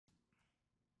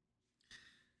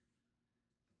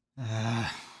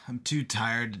I'm too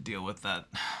tired to deal with that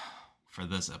for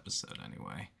this episode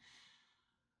anyway.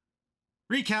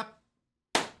 Recap.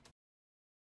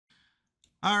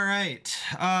 All right.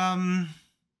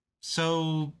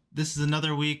 So this is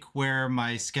another week where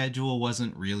my schedule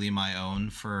wasn't really my own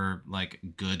for like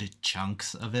good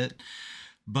chunks of it.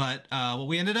 But what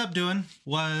we ended up doing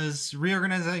was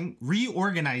reorganizing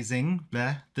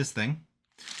this thing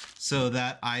so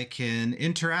that I can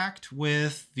interact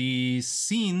with the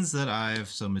scenes that I've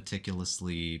so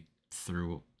meticulously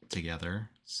threw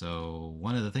together. So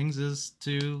one of the things is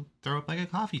to throw up like a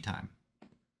coffee time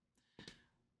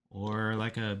or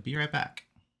like a be right back.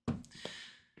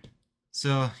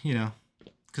 So, you know,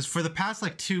 because for the past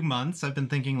like 2 months, I've been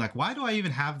thinking like, why do I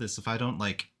even have this if I don't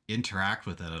like interact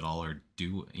with it at all or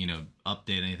do, you know,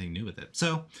 update anything new with it?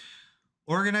 So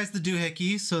organize the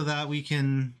doohickey so that we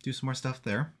can do some more stuff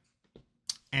there.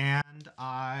 And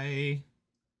I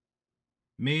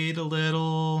made a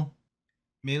little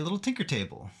tinker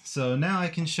table. So now I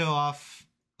can show off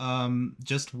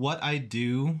just what I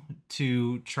do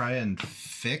to try and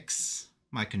fix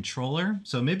my controller.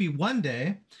 So maybe one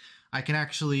day I can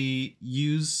actually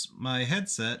use my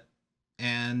headset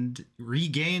and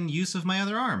regain use of my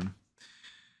other arm.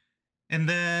 And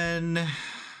then,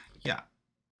 yeah.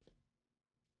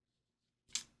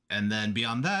 And then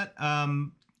beyond that,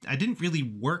 I didn't really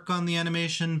work on the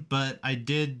animation, but I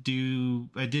did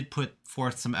put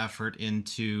forth some effort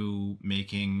into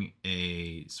making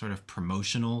a sort of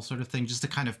promotional sort of thing, just to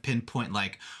kind of pinpoint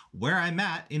like where I'm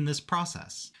at in this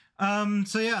process.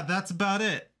 So yeah, that's about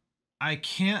it. I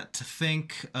can't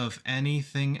think of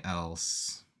anything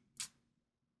else.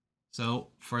 So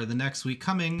for the next week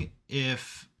coming,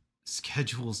 if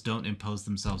schedules don't impose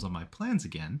themselves on my plans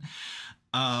again,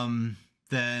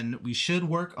 then we should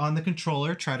work on the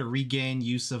controller, try to regain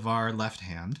use of our left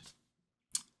hand,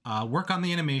 work on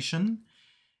the animation.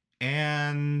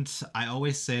 And I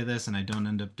always say this and I don't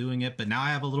end up doing it, but now I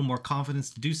have a little more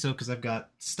confidence to do so because I've got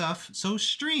stuff. So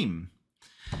stream.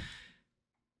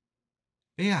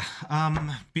 Yeah,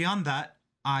 beyond that,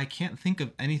 I can't think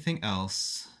of anything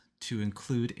else to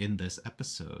include in this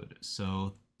episode.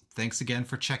 So thanks again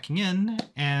for checking in,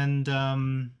 and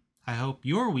I hope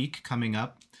your week coming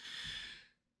up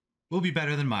will be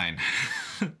better than mine.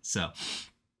 So,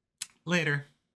 later.